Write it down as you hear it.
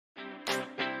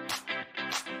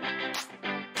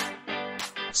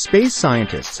Space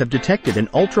scientists have detected an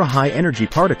ultra-high energy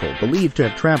particle believed to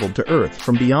have traveled to Earth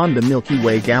from beyond the Milky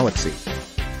Way galaxy.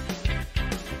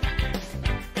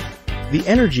 The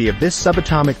energy of this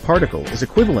subatomic particle is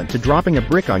equivalent to dropping a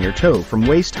brick on your toe from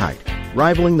waist height,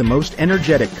 rivaling the most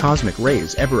energetic cosmic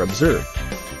rays ever observed.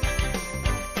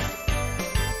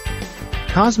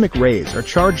 Cosmic rays are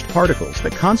charged particles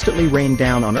that constantly rain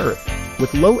down on Earth,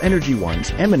 with low-energy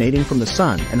ones emanating from the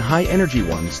Sun and high-energy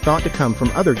ones thought to come from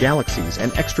other galaxies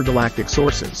and extragalactic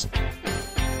sources.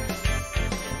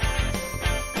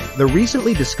 The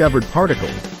recently discovered particle,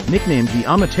 nicknamed the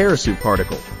Amaterasu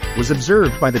particle, was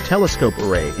observed by the telescope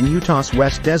array in Utah's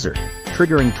West Desert,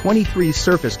 triggering 23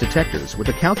 surface detectors with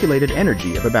a calculated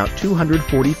energy of about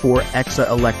 244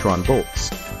 Exa-Electron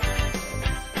volts.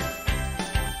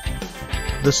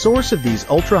 The source of these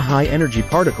ultra-high energy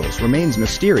particles remains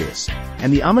mysterious,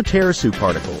 and the Amaterasu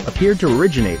particle appeared to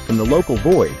originate from the local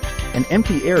void, an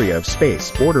empty area of space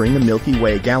bordering the Milky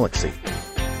Way galaxy.